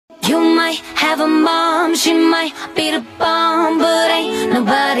might have a mom, she might be the bomb, but ain't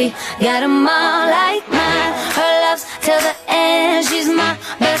nobody got a mom like mine. Her love's till the end, she's my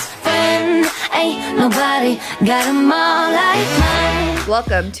best friend. Ain't nobody got a mom like mine.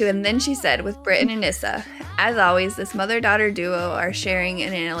 Welcome to And Then She Said with Britt and Anissa. As always, this mother-daughter duo are sharing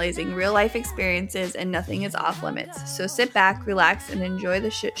and analyzing real-life experiences, and nothing is off limits. So sit back, relax, and enjoy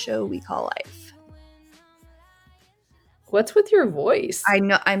the shit show we call life. What's with your voice? I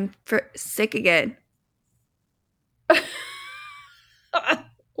know, I'm sick again.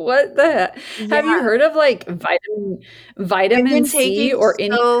 What the heck? Yeah. Have you heard of like vitamin C or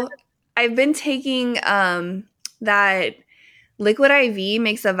any? So I've been taking that liquid IV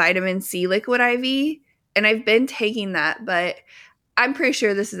makes a vitamin C liquid IV, and I've been taking that, but I'm pretty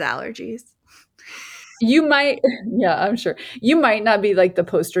sure this is allergies. You might, yeah, I'm sure. You might not be like the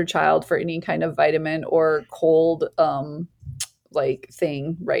poster child for any kind of vitamin or cold like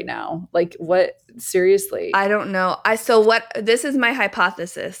thing right now. Like what? Seriously? I don't know. This is my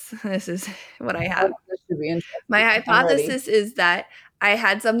hypothesis. This is what I have. This should be interesting. My hypothesis is that I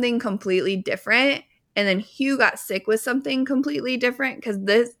had something completely different, and then Hugh got sick with something completely different, because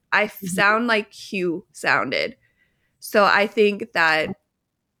I sound like Hugh sounded. So I think that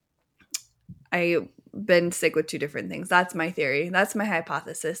I've been sick with two different things. That's my theory. That's my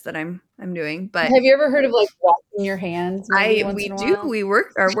hypothesis that I'm doing. But have you ever heard of like washing your hands? We do. We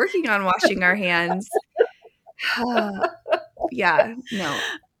are working on washing our hands. Yeah, no.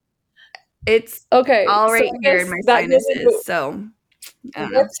 It's okay. All right, so here in my sinuses. So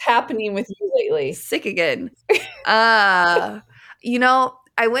what's happening with you lately? Sick again. I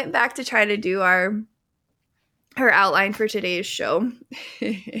went back to try to do her outline for today's show.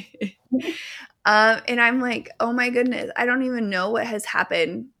 And I'm like, oh my goodness, I don't even know what has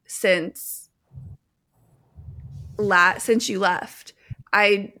happened since you left.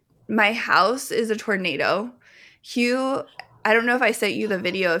 My house is a tornado. Hugh, I don't know if I sent you the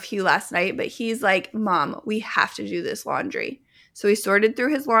video of Hugh last night, but he's like, Mom, we have to do this laundry. So he sorted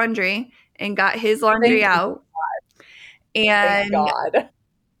through his laundry and got his laundry out. And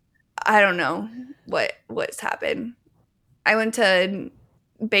I don't know what's happened. I went to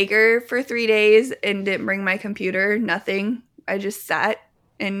Baker for 3 days and didn't bring my computer. Nothing. I just sat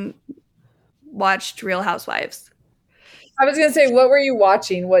and watched Real Housewives. I was gonna say, what were you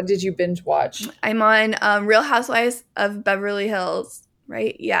watching? What did you binge watch? I'm on Real Housewives of Beverly Hills,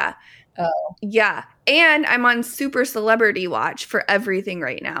 right? Yeah. Oh. Yeah. And I'm on Super Celebrity Watch for everything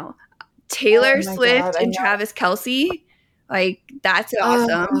right now. Taylor Swift and Travis Kelce. Like, that's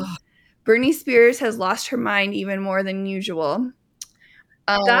awesome. Oh. Britney Spears has lost her mind even more than usual.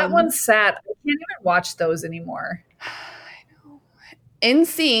 That one's sad. I can't even watch those anymore. I know.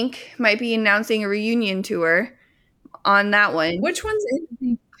 NSYNC might be announcing a reunion tour on that one. Which one's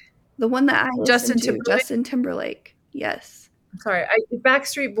NSYNC? The one that I Justin Timberlake. Yes. I'm sorry.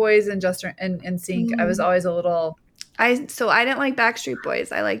 Backstreet Boys and NSYNC. I was always a little. I didn't like Backstreet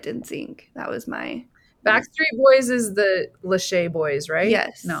Boys. I liked NSYNC. That was my. Backstreet Boys is the Lachey Boys, right?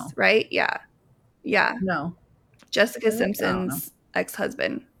 Yes. No. Right? Yeah. Yeah. No. Jessica Simpson's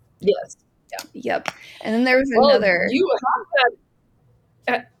ex-husband. Yes. Yeah. Yep. And then there was another. You have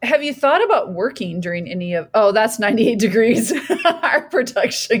that. Have you thought about working during any of? Oh, that's 98 Degrees, our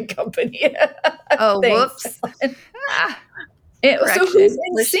production company. Oh, whoops. So who's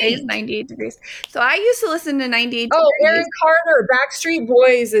NSYNC? 98 Degrees. So I used to listen to 98 Degrees. Oh, Aaron Carter. Backstreet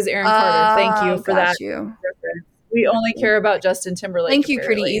Boys is Aaron Carter. Thank you for that. You. We only care about Justin Timberlake. Thank you,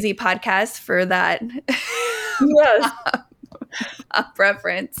 apparently. Pretty Easy Podcast, for that. Yes.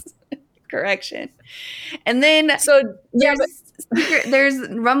 Reference. Correction. And then there's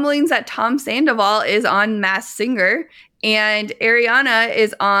rumblings that Tom Sandoval is on Masked Singer and Ariana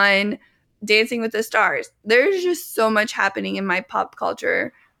is on Dancing with the Stars. There's just so much happening in my pop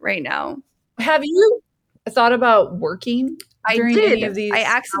culture right now. Have you thought about working during any of these? I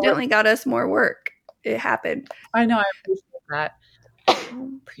accidentally got us more work. It happened. I know. I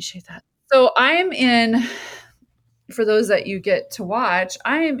appreciate that. So I'm in, for those that you get to watch,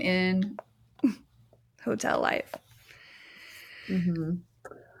 I am in Hotel Life. Mm-hmm.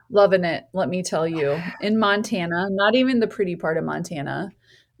 Loving it. Let me tell you, in Montana, not even the pretty part of Montana.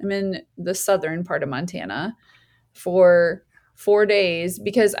 I'm in the southern part of Montana for 4 days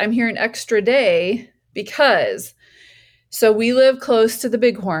because I'm here an extra day so we live close to the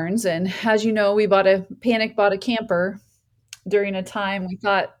Bighorns. And as you know, we bought a camper during a time we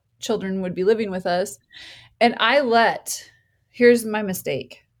thought children would be living with us. And here's my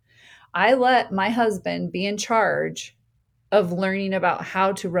mistake. I let my husband be in charge of learning about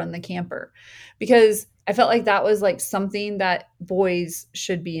how to run the camper, because I felt like that was like something that boys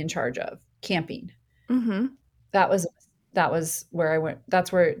should be in charge of, camping. Mm-hmm. That was where I went.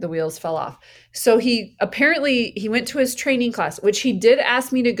 That's where the wheels fell off. So he went to his training class, which he did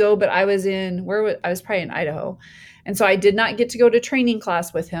ask me to go, but I was I was probably in Idaho. And so I did not get to go to training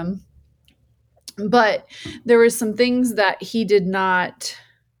class with him. But there were some things that he did not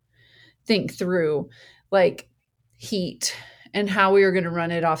think through, like heat and how we were going to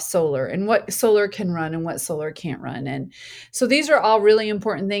run it off solar and what solar can run and what solar can't run. And so these are all really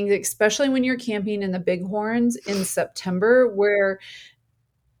important things, especially when you're camping in the Bighorns in September, where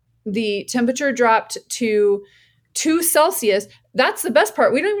the temperature dropped to 2 Celsius. That's the best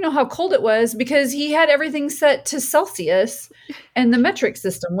part. We don't even know how cold it was because he had everything set to Celsius and the metric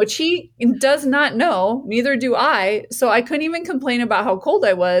system, which he does not know. Neither do I. So I couldn't even complain about how cold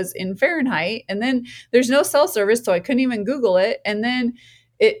I was in Fahrenheit. And then there's no cell service, so I couldn't even Google it. And then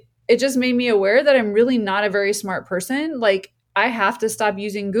it just made me aware that I'm really not a very smart person. Like, I have to stop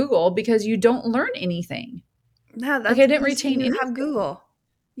using Google because you don't learn anything. No, that's like I didn't retain you anything. have Google.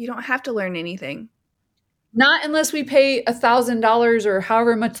 You don't have to learn anything. Not unless we pay $1,000 or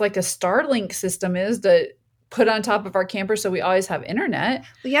however much like a Starlink system is to put on top of our camper so we always have internet.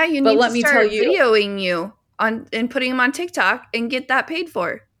 Well, yeah, you But need let to me start tell you- videoing you on and putting them on TikTok and get that paid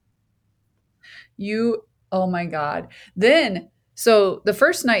for. Oh my God. Then, so the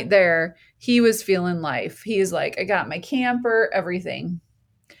first night there, he was feeling life. He is like, I got my camper, everything.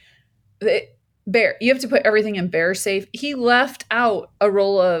 You have to put everything in bear safe. He left out a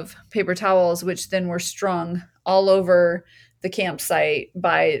roll of paper towels, which then were strung all over the campsite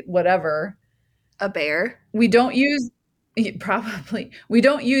by whatever. A bear. We don't use any,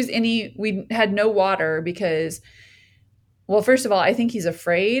 we had no water because, well, first of all, I think he's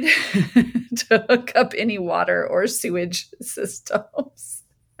afraid to hook up any water or sewage systems.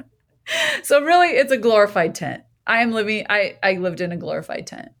 So really, it's a glorified tent. I lived in a glorified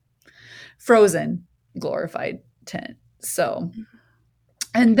tent. Frozen glorified tent. So,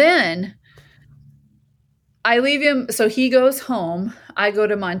 and then I leave him. So he goes home. I go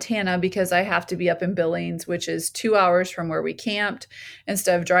to Montana because I have to be up in Billings, which is 2 hours from where we camped,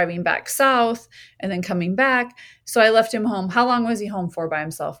 instead of driving back south and then coming back. So I left him home. How long was he home for by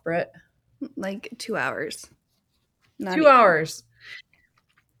himself, Britt? Like 2 hours. Not 2 even. hours.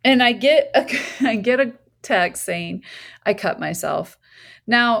 And I get a text saying I cut myself.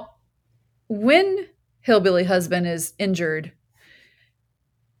 Now, when Hillbilly Husband is injured,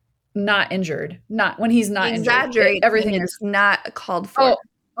 not when he's not Exaggerate injured, everything is not called for.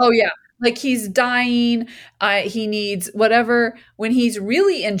 Oh yeah, like he's dying, he needs whatever. When he's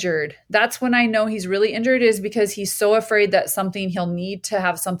really injured, that's when I know he's really injured, is because he's so afraid that he'll need to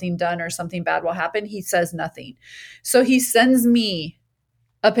have something done or something bad will happen. He says nothing. So he sends me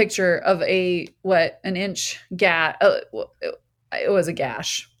a picture of an inch gash. It was a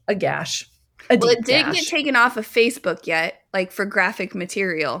gash. Well, it didn't get taken off of Facebook yet, like for graphic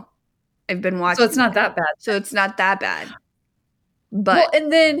material. I've been watching. So it's not that bad. But well,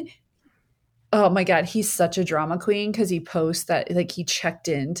 and then, oh my God, he's such a drama queen because he posts that like he checked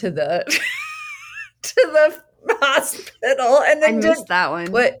into the to the hospital and then I missed that one.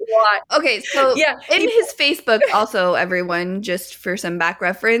 Why? Okay, so yeah, in his Facebook, also, everyone, just for some back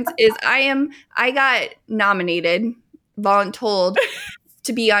reference, is I got nominated, voluntold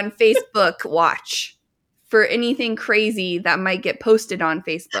to be on Facebook Watch for anything crazy that might get posted on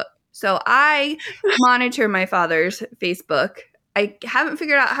Facebook. So I monitor my father's Facebook. I haven't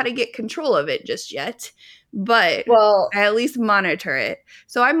figured out how to get control of it just yet, but I at least monitor it.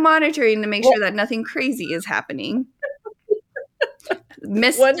 So I'm monitoring to make sure that nothing crazy is happening.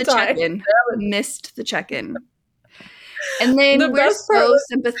 Missed the check-in. And then we're so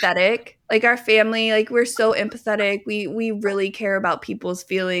sympathetic. Like our family, like we're so empathetic. We really care about people's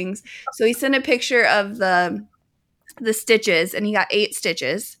feelings. So he sent a picture of the stitches, and he got 8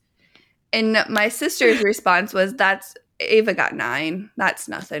 stitches. And my sister's response was, Ava got 9. That's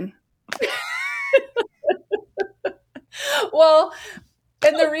nothing. Well,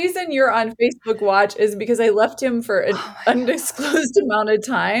 and the reason you're on Facebook Watch is because I left him for an undisclosed amount of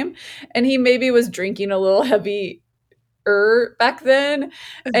time, and he maybe was drinking a little heavy back then,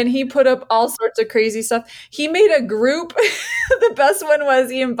 and he put up all sorts of crazy stuff. He made a group. The best one was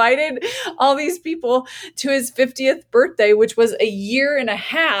he invited all these people to his 50th birthday, which was a year and a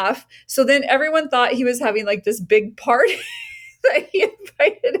half. So then everyone thought he was having like this big party that he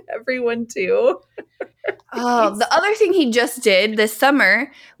invited everyone to. Oh, the other thing he just did this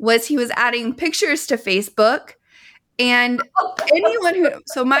summer was he was adding pictures to Facebook, and anyone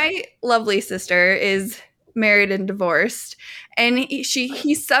so my lovely sister is married and divorced, and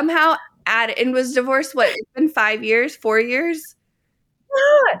he somehow added and was divorced. What? It's been 5 years, 4 years.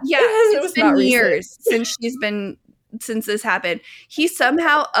 Yeah, it was not been recent. years since this happened. He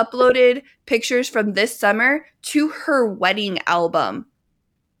somehow uploaded pictures from this summer to her wedding album.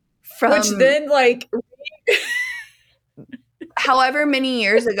 Which then, like, however many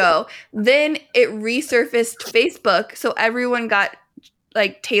years ago. Then it resurfaced Facebook, so everyone got,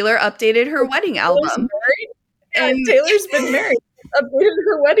 like, Taylor updated her wedding album. And Taylor's been married. Updated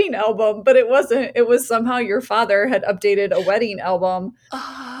her wedding album, but it wasn't. It was somehow your father had updated a wedding album.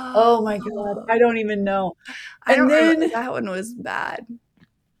 Oh my God. I don't even know. I don't remember. That one was bad.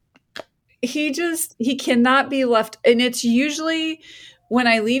 He cannot be left. And it's usually when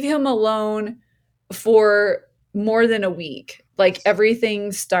I leave him alone for more than a week, like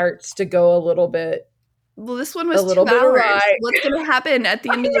everything starts to go a little bit. Well, this one was 2 hours. Awry. What's going to happen at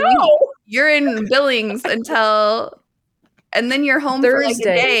the end of the week? You're in Billings and then you're home Thursday. For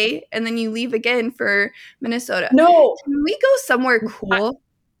like a day, and then you leave again for Minnesota. No. Can we go somewhere cool?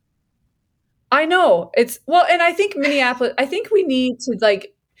 I know. And I think Minneapolis, I think we need to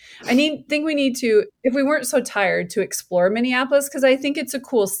if we weren't so tired, to explore Minneapolis, because I think it's a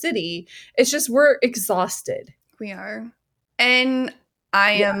cool city. It's just we're exhausted. We are. And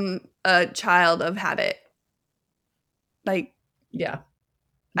I am a child of habit. Like, yeah.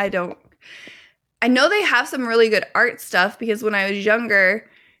 I know they have some really good art stuff, because when I was younger,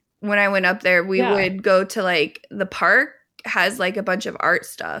 when I went up there, we would go to, like, the park has, like, a bunch of art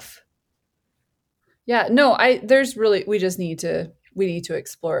stuff. Yeah, no, we need to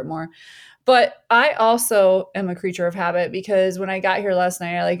explore it more. But I also am a creature of habit, because when I got here last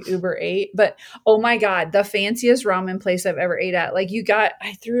night, I like Uber ate. But oh my God, the fanciest ramen place I've ever ate at. Like,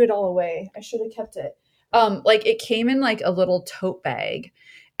 I threw it all away. I should have kept it. Like, it came in like a little tote bag.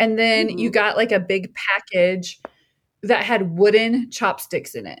 And then you got like a big package that had wooden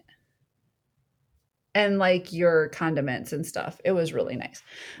chopsticks in it. And like your condiments and stuff. It was really nice.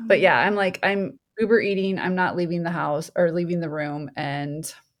 But yeah, I'm Uber eating. I'm not leaving the house or leaving the room.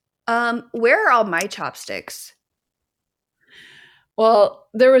 And where are all my chopsticks? Well,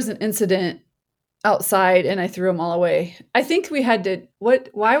 there was an incident outside and I threw them all away. I think we had to,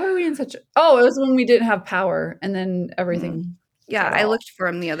 why were we in it was when we didn't have power, and then everything. Yeah, I looked for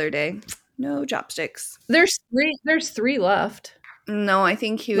them the other day. No chopsticks. There's 3 left. No, I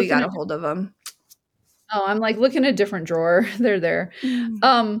think Huey got a hold of them. Oh, I'm like, look in a different drawer. They're there.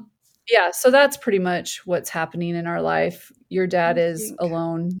 Yeah, so that's pretty much what's happening in our life. Your dad is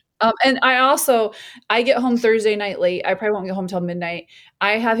alone. And I get home Thursday night late. I probably won't get home till midnight.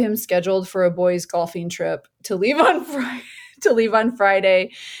 I have him scheduled for a boys golfing trip to leave on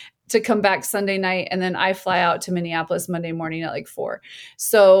Friday, to come back Sunday night, and then I fly out to Minneapolis Monday morning at like 4.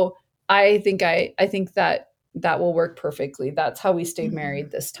 So I think that will work perfectly. That's how we stayed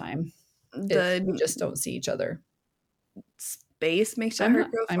married this time. We just don't see each other. Space makes your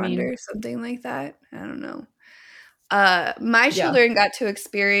heart grow fonder, something like that. I don't know. My children got to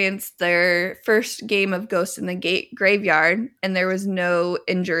experience their first game of Ghost in the Graveyard, and there was no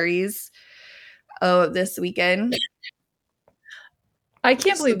injuries this weekend. I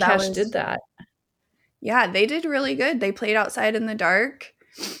can't believe Cash did that. Yeah, they did really good. They played outside in the dark.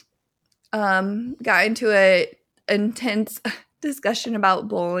 Got into an intense discussion about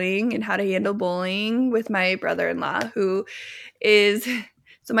bullying and how to handle bullying with my brother-in-law,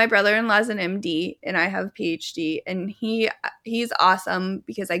 so my brother-in-law is an MD and I have a PhD, and he's awesome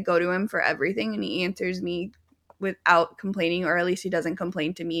because I go to him for everything and he answers me without complaining, or at least he doesn't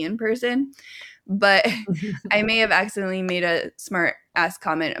complain to me in person. But I may have accidentally made a smart ass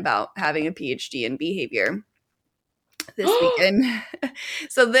comment about having a PhD in behavior this weekend.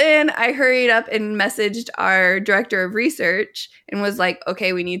 So then I hurried up and messaged our director of research and was like,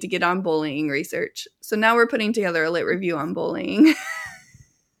 okay, we need to get on bullying research. So now we're putting together a lit review on bullying.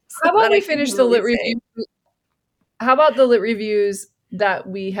 How about we finish the lit review? How about the lit reviews that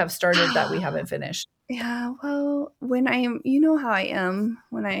we have started that we haven't finished? Yeah, well, you know how I am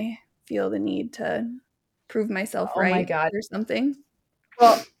when I feel the need to prove myself right or something.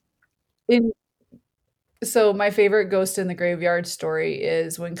 Well, so my favorite Ghost in the Graveyard story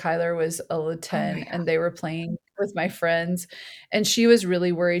is when Kyler was a 10 and they were playing with my friends, and she was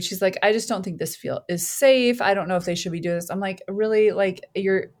really worried. She's like, I just don't think this field is safe. I don't know if they should be doing this. I'm like, really? Like,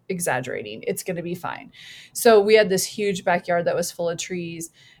 you're exaggerating. It's going to be fine. So we had this huge backyard that was full of trees,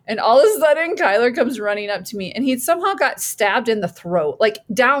 and all of a sudden Kyler comes running up to me, and he'd somehow got stabbed in the throat, like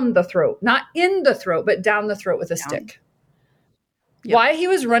down the throat, not in the throat, but down the throat with a stick. Yep. Why he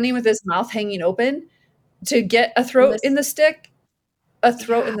was running with his mouth hanging open to get a throat in the stick, a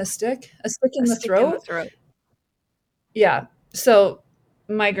throat in the stick, a stick in the throat. Yeah. So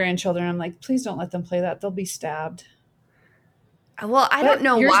my grandchildren, I'm like, please don't let them play that. They'll be stabbed. Well, I don't But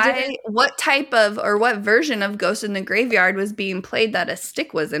know yours didn't. why, what type of or what version of Ghost in the Graveyard was being played that a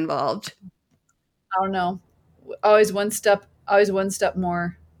stick was involved. I don't know. Always one step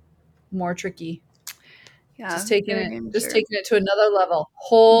more tricky. Yeah, Just taking very immature. taking it to another level.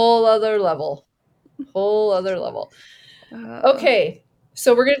 Whole other level. Whole other level. Okay.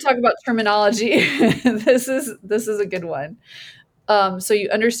 So we're going to talk about terminology. This is a good one. So you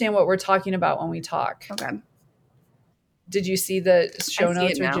understand what we're talking about when we talk. Okay. Did you see the I show see it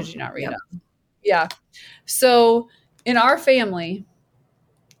notes or now. did you not read Yep. them? Yeah. So in our family,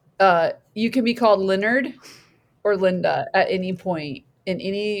 you can be called Leonard or Linda at any point in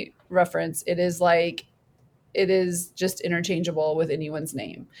any reference. It is just interchangeable with anyone's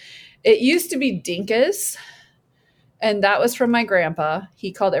name. It used to be Dinkus, and that was from my grandpa.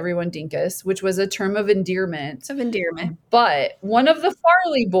 He called everyone Dinkus, which was a term of endearment. Of endearment. But one of the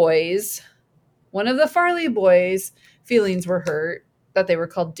Farley boys' feelings were hurt that they were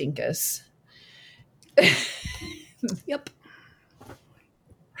called Dinkus. Yep.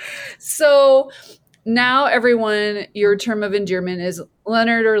 So now everyone, your term of endearment is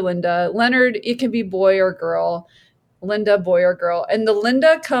Leonard or Linda. Leonard, it can be boy or girl. Linda, boy or girl. And the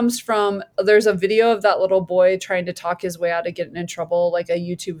Linda comes from, there's a video of that little boy trying to talk his way out of getting in trouble, like a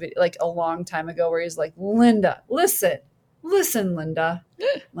YouTube video, like a long time ago, where he's like, Linda, listen, Linda,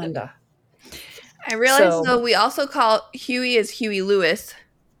 Linda. I realized, though, we also call Huey is Huey Lewis.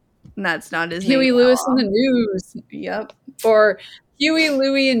 And that's not his name. Huey Lewis in the news. Yep. Or Huey,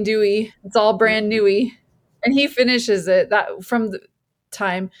 Louie, and Dewey. It's all brand newy. And he finishes it that from the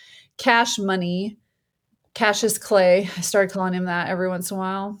time. Cash Money. Cassius Clay. I started calling him that every once in a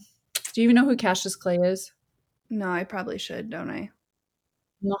while. Do you even know who Cassius Clay is? No, I probably should, don't I?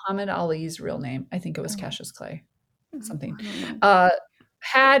 Muhammad Ali's real name. I think it was Cassius Clay. Something. I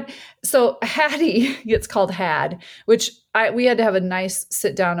Hattie gets called Had, which we had to have a nice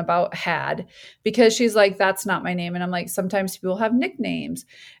sit down about Had, because she's like, that's not my name. And I'm like, sometimes people have nicknames,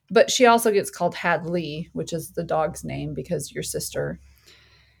 but she also gets called Hadley, which is the dog's name because your sister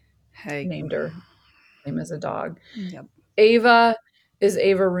named her name as a dog. Yep. Ava is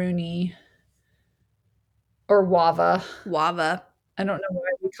Ava Rooney or Wava. Wava. I don't know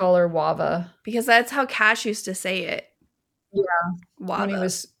why we call her Wava. Because that's how Cash used to say it. Yeah. Wava. When he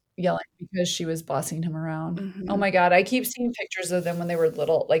was yelling because she was bossing him around. Mhm. Oh my God. I keep seeing pictures of them when they were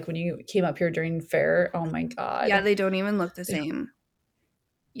little, like when you came up here during fair. Oh my God. Yeah, they don't even look the same.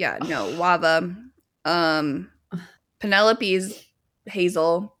 Yeah, no, Wava. Penelope's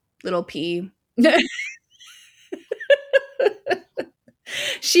Hazel, little P.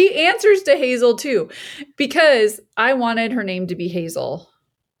 She answers to Hazel too, because I wanted her name to be Hazel.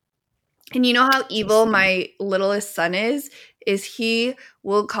 And you know how evil my littlest son is he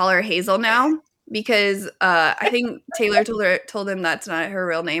will call her Hazel now, because I think Taylor told him that's not her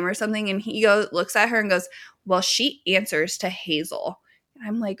real name or something, and he looks at her and goes, well, she answers to Hazel. And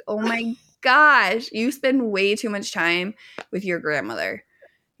I'm like, oh my gosh, you spend way too much time with your grandmother.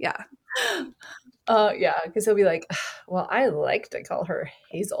 Yeah. Yeah, because he'll be like, well, I like to call her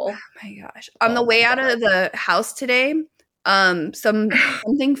Hazel. Oh my gosh. On the way out of the house today,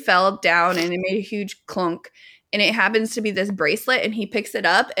 something fell down and it made a huge clunk, and it happens to be this bracelet, and he picks it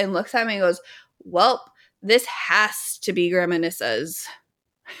up and looks at me and goes, well, this has to be Grandma Nissa's.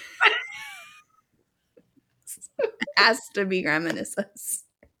 Has to be Grandma Nissa's.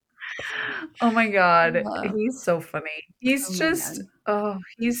 Oh my God. He's so funny. He's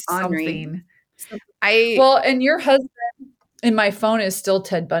he's Henri. something. Well, and your husband in my phone is still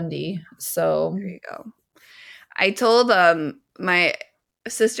Ted Bundy. So there you go. I told my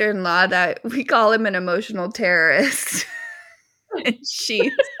sister-in-law that we call him an emotional terrorist. And she's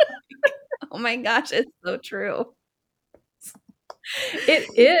like, oh my gosh, it's so true. It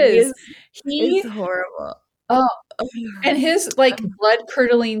is. He's horrible. Oh, and his like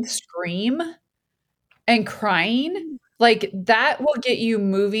blood-curdling scream and crying, like that will get you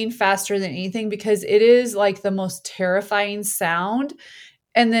moving faster than anything, because it is like the most terrifying sound.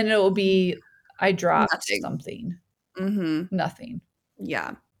 And then it will be, I dropped something. Mm-hmm. Nothing.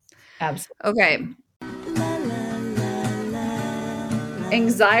 Yeah. Absolutely. Okay.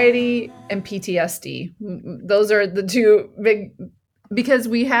 Anxiety and PTSD. Those are the two big, because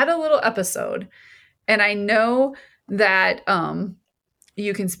we had a little episode, and I know that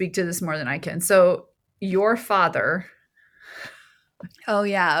you can speak to this more than I can. So your father, oh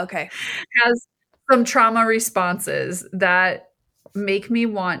yeah, okay, has some trauma responses that make me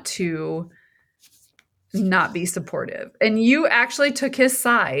want to not be supportive. And you actually took his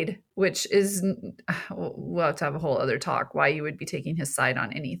side, which is, we'll have to have a whole other talk why you would be taking his side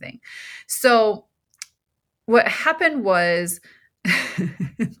on anything. So what happened was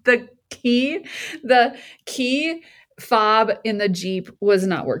the key fob in the Jeep was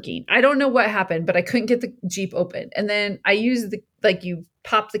not working. I don't know what happened, but I couldn't get the Jeep open. And then I used you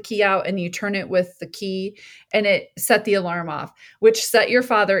pop the key out and you turn it with the key and it set the alarm off, which set your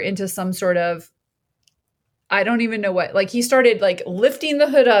father into some sort of, I don't even know what, like he started like lifting the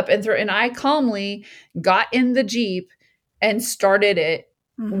hood up and I calmly got in the Jeep and started it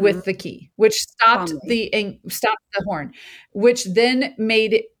with the key, which stopped stopped the horn, which then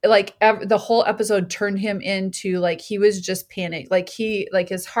made like the whole episode turned him into like, he was just panicked. Like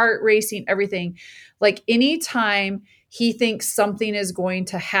his heart racing, everything. Like anytime he thinks something is going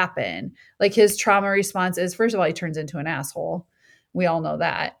to happen, like his trauma response is, first of all, he turns into an asshole. We all know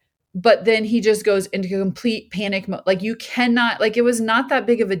that. But then he just goes into complete panic mode. Like you cannot, like it was not that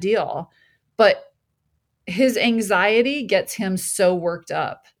big of a deal, but his anxiety gets him so worked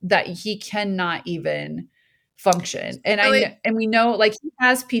up that he cannot even function. And and we know like he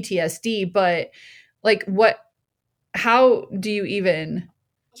has PTSD, but like how do you even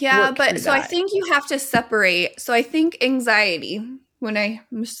but so I think you have to separate. So I think anxiety,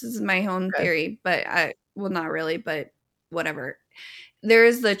 this is my own theory, but not really, but whatever.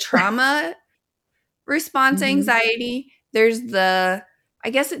 There's the trauma response anxiety. There's the, I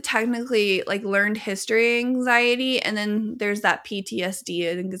guess it technically like learned history anxiety. And then there's that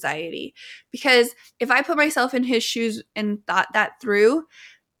PTSD anxiety. Because if I put myself in his shoes and thought that through,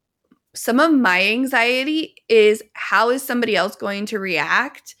 some of my anxiety is how is somebody else going to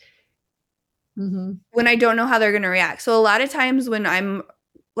react when I don't know how they're going to react. So a lot of times when I'm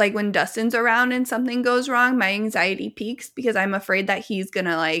like, when Dustin's around and something goes wrong, my anxiety peaks because I'm afraid that he's going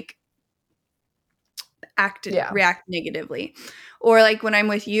to like react negatively. Or like when I'm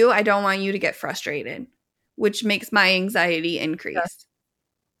with you, I don't want you to get frustrated, which makes my anxiety increase. Yeah.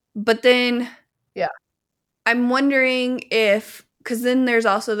 But then I'm wondering because then there's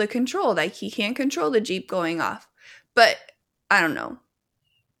also the control, like he can't control the Jeep going off. But I don't know.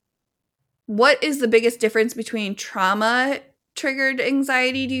 What is the biggest difference between trauma triggered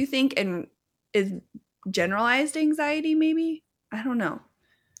anxiety, do you think, and is generalized anxiety maybe? I don't know.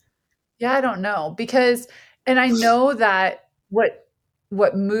 Yeah, I don't know because, and I know that what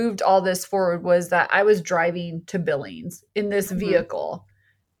moved all this forward was that I was driving to Billings in this vehicle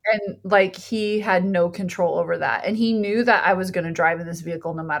and like he had no control over that. And he knew that I was going to drive in this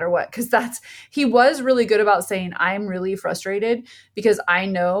vehicle no matter what. Cause he was really good about saying, I'm really frustrated because I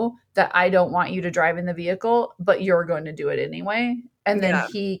know that I don't want you to drive in the vehicle, but you're going to do it anyway. And then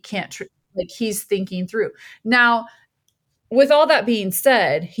he can't, he's thinking through. Now, with all that being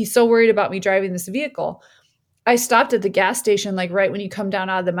said, he's so worried about me driving this vehicle. I stopped at the gas station, like right when you come down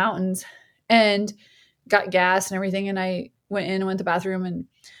out of the mountains and got gas and everything. And I went in and went to the bathroom. And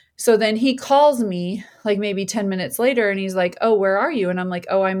so then he calls me like maybe 10 minutes later and he's like, oh, where are you? And I'm like,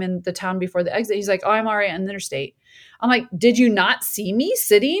 oh, I'm in the town before the exit. He's like, oh, I'm already on the interstate. I'm like, did you not see me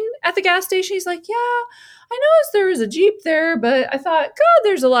sitting at the gas station? He's like, yeah, I noticed there was a Jeep there, but I thought, God,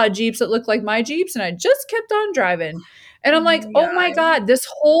 there's a lot of Jeeps that look like my Jeeps. And I just kept on driving. And I'm like, oh my God, this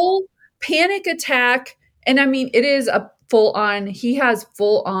whole panic attack. And I mean, it is he has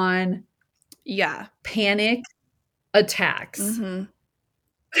full on panic attacks. And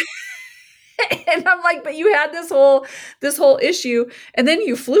I'm like, but you had this whole issue. And then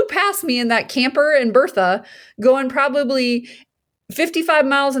you flew past me in that camper in Bertha going probably 55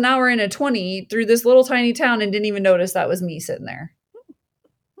 miles an hour in a 20 through this little tiny town and didn't even notice that was me sitting there.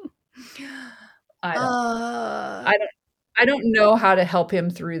 I don't know how to help him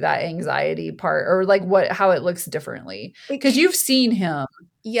through that anxiety part or like how it looks differently because you've seen him.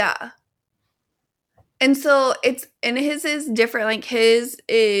 Yeah. And so his is different. Like his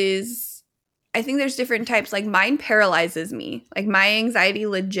is, I think there's different types. Like mine paralyzes me. Like my anxiety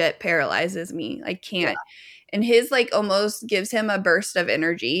legit paralyzes me. I can't. Yeah. And his like almost gives him a burst of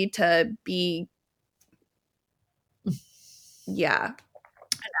energy to be. Yeah. An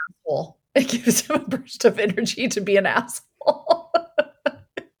asshole. It gives him a burst of energy to be an asshole.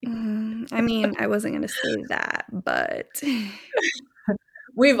 I mean, I wasn't going to say that, but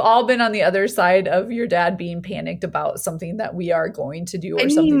we've all been on the other side of your dad being panicked about something that we are going to do or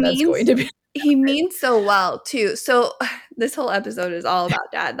something that's going to be. He means so well too. So this whole episode is all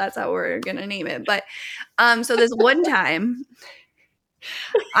about dad. That's how we're going to name it. But so this one time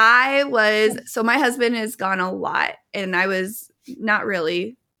so my husband has gone a lot and I was not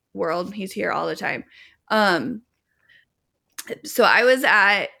really world. He's here all the time. So I was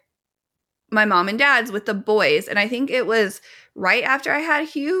at my mom and dad's with the boys. And I think it was right after I had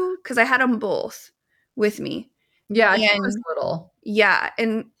Hugh, because I had them both with me. Yeah, he And was little. yeah,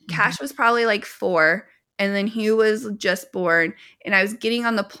 and Cash was probably like 4, and then Hugh was just born, and I was getting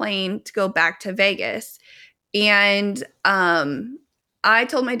on the plane to go back to Vegas. And I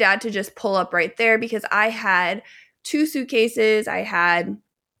told my dad to just pull up right there because I had 2 suitcases. I had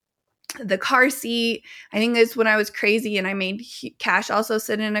the car seat. I think that's when I was crazy and I made Cash also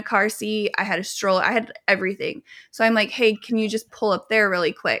sit in a car seat. I had a stroller. I had everything. So I'm like, hey, can you just pull up there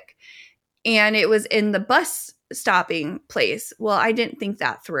really quick? And it was in the bus stopping place. Well, I didn't think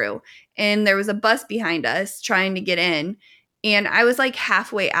that through. And there was a bus behind us trying to get in. And I was like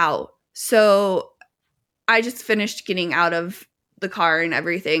halfway out. So I just finished getting out of the car and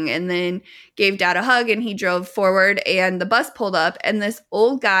everything and then gave dad a hug and he drove forward and the bus pulled up and this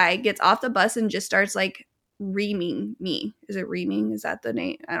old guy gets off the bus and just starts like reaming me. Is it reaming? Is that the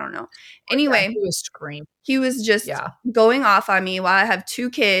name? I don't know. Anyway, He was screaming. He was just going off on me while I have 2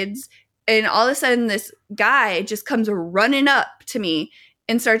 kids. And all of a sudden this guy just comes running up to me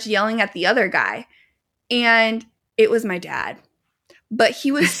and starts yelling at the other guy. And it was my dad. But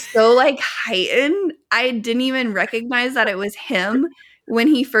he was so like heightened. I didn't even recognize that it was him when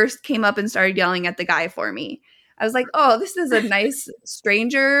he first came up and started yelling at the guy for me. I was like, oh, this is a nice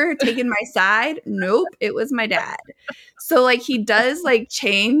stranger taking my side. Nope, it was my dad. So like he does like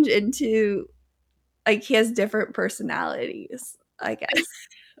change into like he has different personalities, I guess.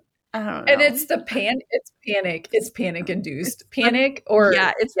 I don't know. And it's the it's panic. It's panic induced. Panic or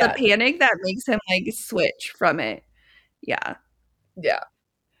yeah, it's the panic that makes him like switch from it. Yeah. Yeah.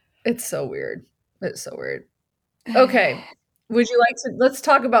 It's so weird. It's so weird. Okay. Would you like to let's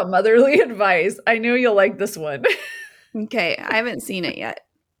talk about motherly advice. I know you'll like this one. Okay, I haven't seen it yet.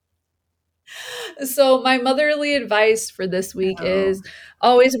 So my motherly advice for this week is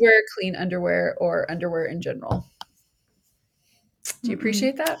always wear clean underwear or underwear in general. Do you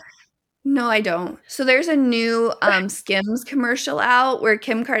appreciate that? No, I don't. So there's a new Skims commercial out where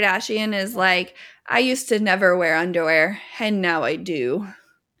Kim Kardashian is like, I used to never wear underwear and now I do.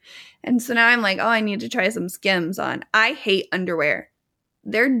 And so now I'm like, oh, I need to try some Skims on. I hate underwear.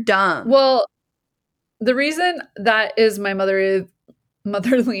 They're dumb. Well, the reason that is my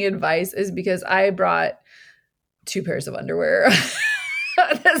motherly advice is because I brought 2 pairs of underwear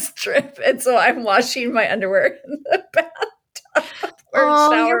on this trip. And so I'm washing my underwear in the bathtub.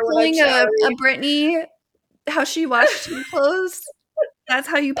 Oh, you're pulling a Brittany, how she washed her clothes. That's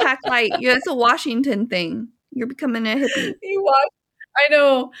how you pack light. Yeah, it's a Washington thing. You're becoming a hippie. I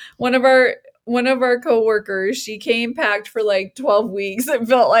know. One of our coworkers, she came packed for like 12 weeks. It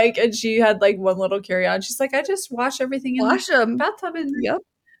felt like, and she had like one little carry-on. She's like, I just wash everything in the bathtub and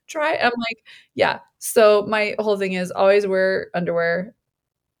try. I'm like, yeah. So my whole thing is always wear underwear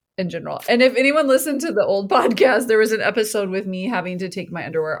in general. And if anyone listened to the old podcast, there was an episode with me having to take my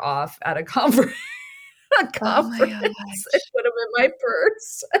underwear off at a conference. Oh my gosh. It would have been my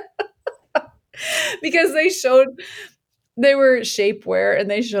purse. Because they were shapewear and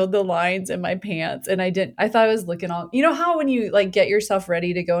they showed the lines in my pants and I thought I was looking all, you know how when you like get yourself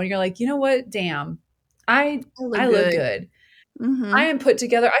ready to go and you're like, you know what? Damn, I look good. Mm-hmm. I am put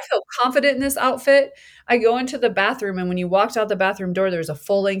together. I feel confident in this outfit. I go into the bathroom and when you walked out the bathroom door, there's a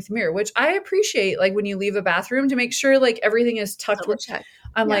full length mirror, which I appreciate. Like when you leave a bathroom to make sure like everything is tucked.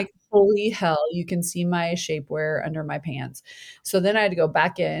 I'm like, holy hell, you can see my shapewear under my pants. So then I had to go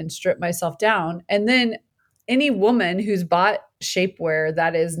back in, strip myself down. And then any woman who's bought shapewear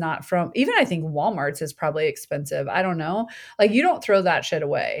that is not from, even I think Walmart's is probably expensive. I don't know. Like you don't throw that shit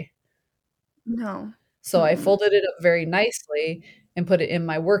away. No. So I folded it up very nicely and put it in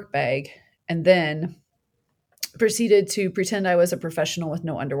my work bag and then proceeded to pretend I was a professional with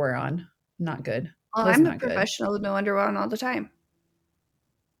no underwear on. Not good. Well, I'm a professional with no underwear on all the time.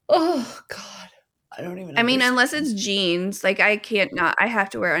 Oh, God. I don't even know. I mean, unless it's jeans. Like I can't not. I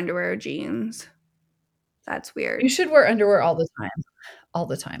have to wear underwear or jeans. That's weird. You should wear underwear all the time. All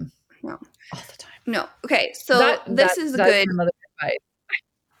the time. No. All the time. No. Okay. So this is good.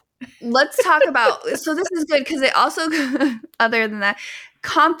 Let's talk about, so this is good because it also, other than that,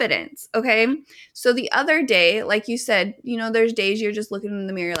 confidence. Okay. So the other day, like you said, you know, there's days you're just looking in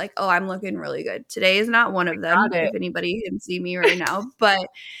the mirror like, oh, I'm looking really good. Today is not one of them, if anybody can see me right now. But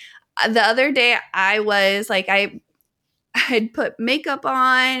the other day I was like, I'd put makeup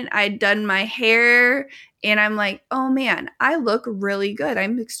on, I'd done my hair, and I'm like, oh man, I look really good.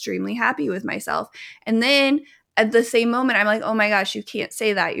 I'm extremely happy with myself. And then at the same moment, I'm like, oh my gosh, you can't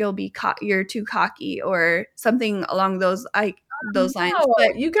say that. You'll be you're too cocky or something along those lines. No,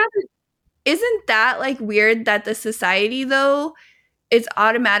 but you got to. Isn't that like weird that the society though it's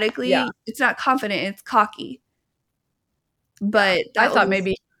automatically, Yeah. it's not confident, it's cocky. But I that thought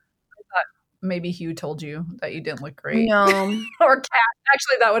was maybe Hugh told you that you didn't look great. no. Or Cash.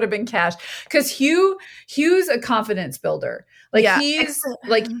 Actually, that would have been Cash. Because Hugh's a confidence builder. Like Yeah. he's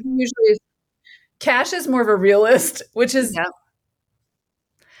like he usually is. Cash is more of a realist, which is Yeah.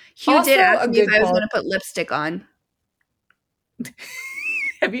 Hugh did also ask a me if good I was quality. going to put lipstick on.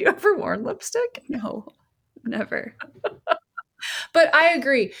 Have you ever worn lipstick? No, never. But I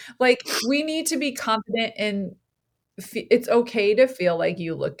agree. Like we need to be confident in it's okay to feel like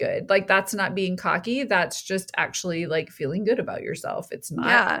you look good. Like that's not being cocky. That's just actually like feeling good about yourself. It's not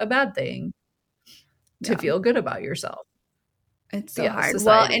Yeah. a bad thing to Yeah. feel good about yourself. It's so Yeah, hard.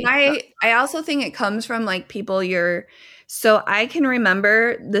 society. Well, and I also think it comes from like people so I can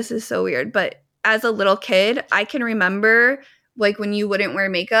remember, this is so weird, but as a little kid, I can remember like when you wouldn't wear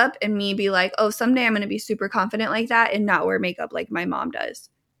makeup and me be like, oh, someday I'm going to be super confident like that and not wear makeup like my mom does.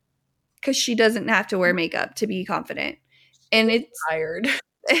 Because she doesn't have to wear makeup to be confident. And it's Tired.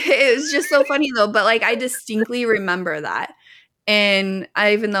 it was just so funny though, but like I distinctly remember that. And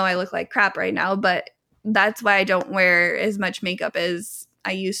even though I look like crap right now, but that's why I don't wear as much makeup as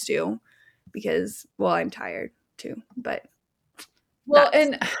I used to because, well, I'm tired too. But Well, that's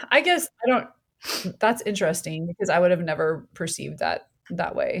and I guess that's interesting because I would have never perceived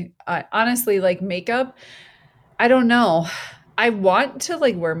that way. I honestly like makeup. I don't know. I want to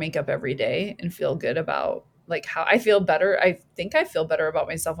like wear makeup every day and feel good about like how I feel better. I think I feel better about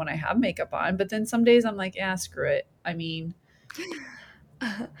myself when I have makeup on, but then some days I'm like, yeah, screw it. I mean,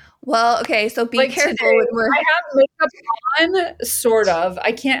 well, okay. So be like careful today when we're. I have makeup on, sort of.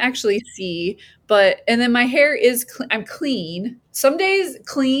 I can't actually see, but and then my hair is I'm clean. Some days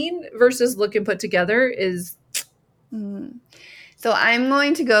clean versus looking put together is Mm. So I'm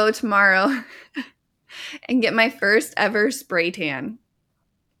going to go tomorrow and get my first ever spray tan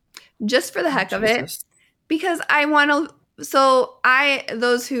just for the heck of it. Jesus. Because I want to. So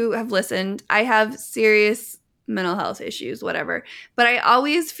those who have listened, I have serious mental health issues, whatever. But I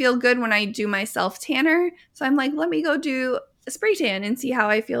always feel good when I do my self tanner. So I'm like, let me go do a spray tan and see how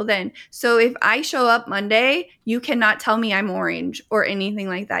I feel then. So if I show up Monday, you cannot tell me I'm orange or anything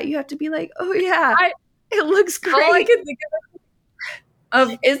like that. You have to be like, oh yeah, it looks great. All I can think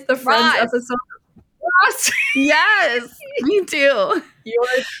of Is the Friends Ross. episode. Ross. Yes, me too.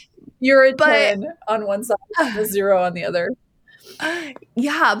 You're a But 10 on one side and a 0 on the other.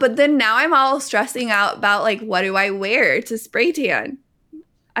 yeah, but then now I'm all stressing out about like what do I wear to spray tan?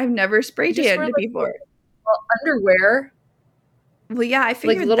 I've never spray Just wear tanned like before. underwear, Well, yeah, I like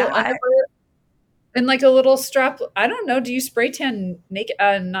figured little that. underwear, and like a little strap. I don't know. Do you spray tan naked?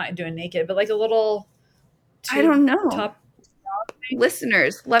 Not doing naked, but like a little. I don't know. Top.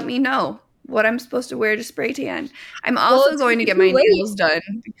 Listeners, let me know what I'm supposed to wear to spray tan. I'm Well, also it's going to gonna get be my too late. nails done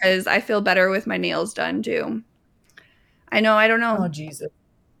because I feel better with my nails done too. I know. I don't know. Oh Jesus!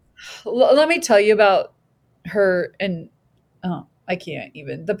 Let me tell you about her and I can't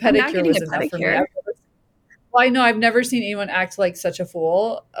even. The I'm not pedicure getting was a enough for me. pedicure. Well, I know I've never seen anyone act like such a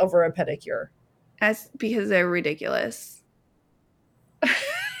fool over a pedicure. That's because they're ridiculous.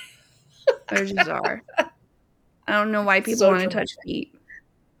 They just are. I don't know why people So want to dramatic. touch feet.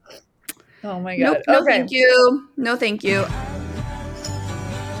 Oh my Nope. God. No, Okay. thank you. No, thank you.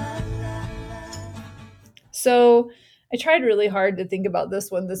 So I tried really hard to think about this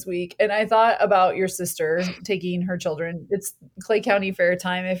one this week, and I thought about your sister taking her children. It's Clay County Fair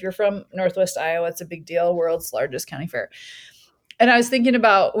time. If you're from Northwest Iowa, it's a big deal, world's largest county fair. And I was thinking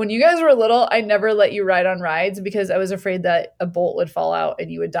about when you guys were little, I never let you ride on rides because I was afraid that a bolt would fall out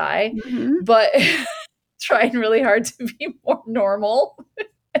and you would die. Mhm. But trying really hard to be more normal.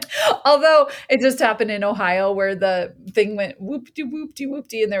 Although it just happened in Ohio where the thing went whoop-de whoop-de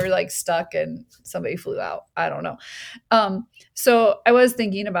whoop-de and they were like stuck and somebody flew out. I don't know. So I was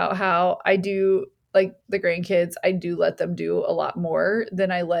thinking about how I do like the grandkids, I do let them do a lot more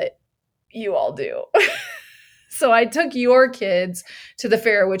than I let you all do. So I took your kids to the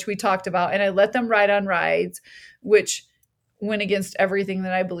fair, which we talked about, and I let them ride on rides, which went against everything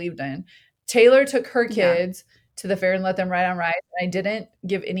that I believed in. Taylor took her kids to the fair and let them ride on rides. And I didn't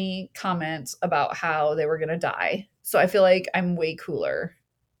give any comments about how they were going to die. So I feel like I'm way cooler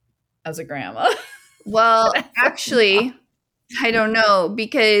as a grandma. Well, actually, I don't know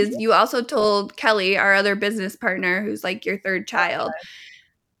because you also told Kelly, our other business partner, who's like your third child,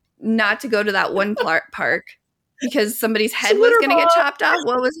 not to go to that one park because somebody's head was going to get chopped off.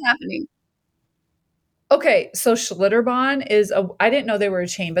 What was happening? Okay, so Schlitterbahn is I didn't know they were a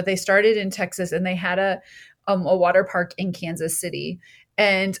chain, but they started in Texas and they had a water park in Kansas City,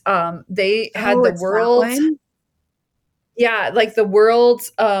 and they had the world's Yeah, like the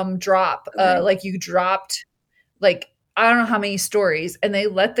world's drop. Okay. Like you dropped, like I don't know how many stories, and they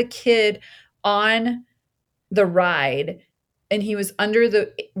let the kid on the ride, and he was under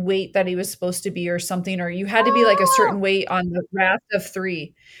the weight that he was supposed to be, or something, or you had to be like a certain weight on the raft of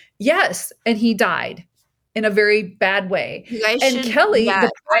 3. Yes, and he died in a very bad way. You guys And should, Kelly, yeah,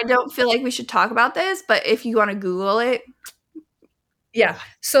 I don't feel like we should talk about this, but if you want to Google it. Yeah.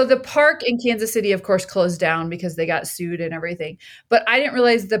 So the park in Kansas City, of course, closed down because they got sued and everything. But I didn't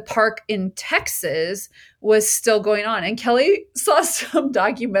realize the park in Texas was still going on. And Kelly saw some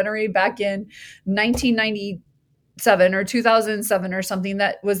documentary back in 1997 or 2007 or something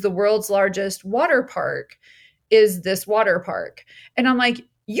that was the world's largest water park is this water park. And I'm like,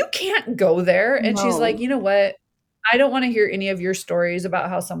 you can't go there. And she's like, you know what? I don't want to hear any of your stories about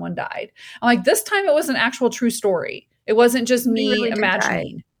how someone died. I'm like, this time it was an actual true story. It wasn't just me really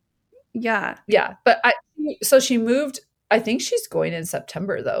imagining. Yeah. Yeah. But so she moved. I think she's going in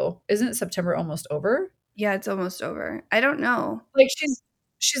September though. Isn't September almost over? Yeah, it's almost over. I don't know. Like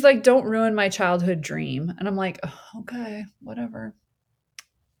she's like, don't ruin my childhood dream. And I'm like, oh, okay, whatever.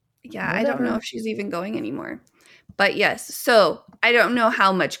 Yeah, I don't know if she's even going anymore. But yes, so I don't know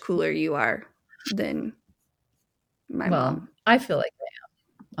how much cooler you are than my mom. I feel like I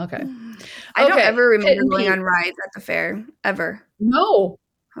am. Okay. I don't ever remember going on rides at the fair, ever. No.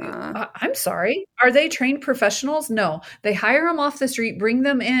 I'm sorry. Are they trained professionals? No. They hire them off the street, bring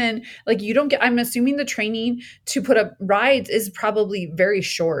them in. Like you don't get, I'm assuming the training to put up rides is probably very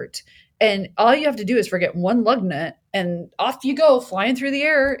short. And all you have to do is forget one lug nut and off you go flying through the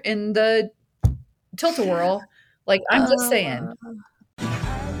air in the tilt-a-whirl. Like I'm just saying.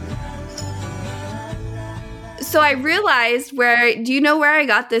 So I realized do you know where I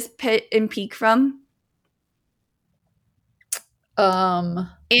got this pit and peak from? And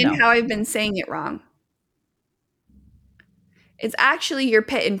how I've been saying it wrong. It's actually your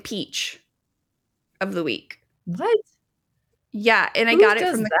pit and peach of the week. What? Yeah, and I got it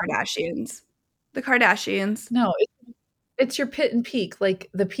from the Kardashians. The Kardashians. No, it's your pit and peak, like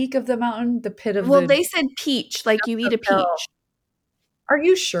the peak of the mountain, the pit of Well, they said peach, like you eat a peach. Are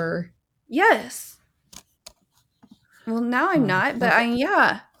you sure? Yes. Well, now I'm not, but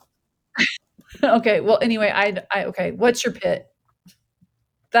yeah. Okay. Well, anyway, I okay. What's your pit?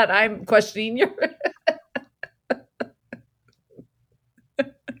 That I'm questioning your.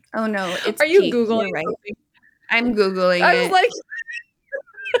 Oh no! It's Are you peak. Googling? Right. I'm Googling it. I was like,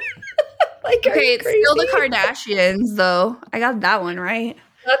 okay, it's still the Kardashians, though. I got that one right.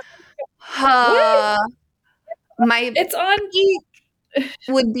 It's on peak.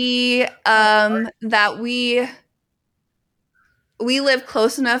 Would be that we live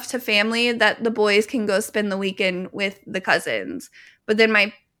close enough to family that the boys can go spend the weekend with the cousins. But then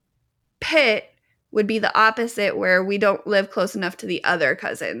my pit would be the opposite, where we don't live close enough to the other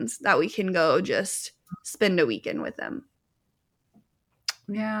cousins that we can go just spend a weekend with them.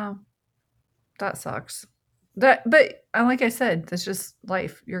 Yeah. That sucks. But like I said, that's just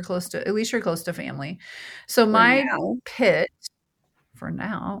life. At least you're close to family. So my pit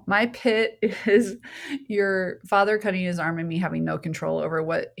is your father cutting his arm and me having no control over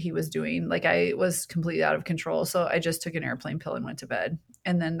what he was doing. Like I was completely out of control. So I just took an airplane pill and went to bed.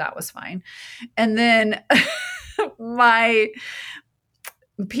 And then that was fine. And then my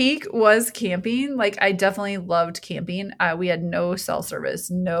peak was camping. Like I definitely loved camping. We had no cell service,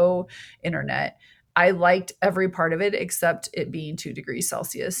 no internet. I liked every part of it except it being 2 degrees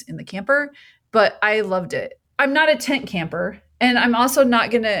Celsius in the camper, but I loved it. I'm not a tent camper. And I'm also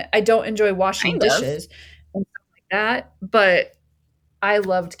I don't enjoy washing dishes and stuff like that, but I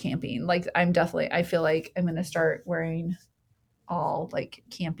loved camping. Like I feel like I'm going to start wearing all like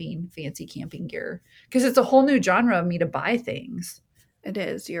fancy camping gear because it's a whole new genre of me to buy things. It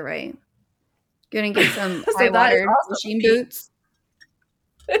is. You're right. Going to get some high water fishing boots.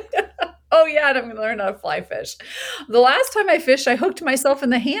 Oh yeah, and I'm going to learn how to fly fish. The last time I fished, I hooked myself in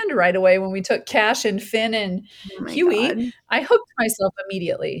the hand right away when we took Cash and Finn and Huey. God. I hooked myself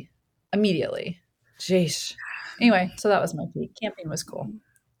immediately. Jeez. Anyway, so that was my peak. Camping was cool.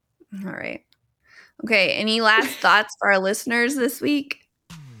 All right. Okay, any last thoughts for our listeners this week?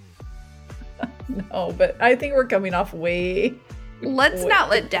 No, but I think we're coming off way. Let's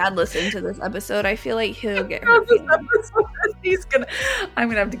not let Dad listen to this episode. I feel like he'll get hurt. I'm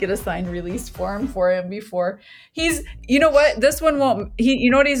gonna have to get a signed release form for him before you know what? This one won't.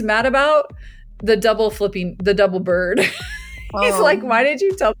 You know what he's mad about? The double bird. He's like, why did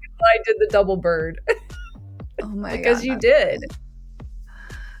you tell people I did the double bird? Oh my god! Because you did.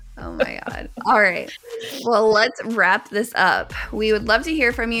 Oh my god. All right. Well, let's wrap this up. We would love to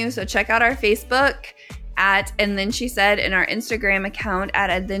hear from you. So check out our Facebook at And Then She Said and our Instagram account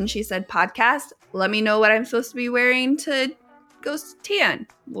at And Then She Said Podcast. Let me know what I'm supposed to be wearing to go tan.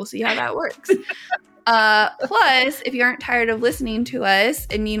 We'll see how that works. Plus, if you aren't tired of listening to us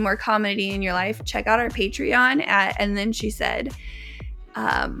and need more comedy in your life, check out our Patreon at And Then She Said.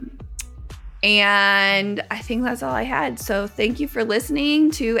 And I think that's all I had. So thank you for listening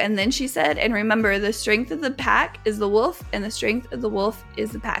to And Then She Said. And remember, the strength of the pack is the wolf, and the strength of the wolf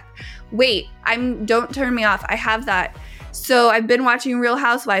is the pack. Wait, don't turn me off. I have that. So I've been watching Real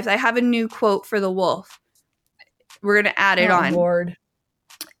Housewives. I have a new quote for the wolf. We're going to add it on. Lord.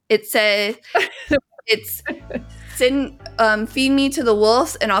 It says, feed me to the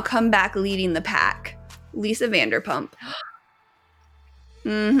wolves and I'll come back leading the pack. Lisa Vanderpump.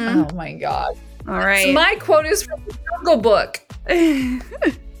 Oh my God. All right. So my quote is from the Jungle Book.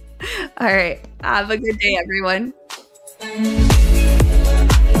 All right. Have a good day, everyone.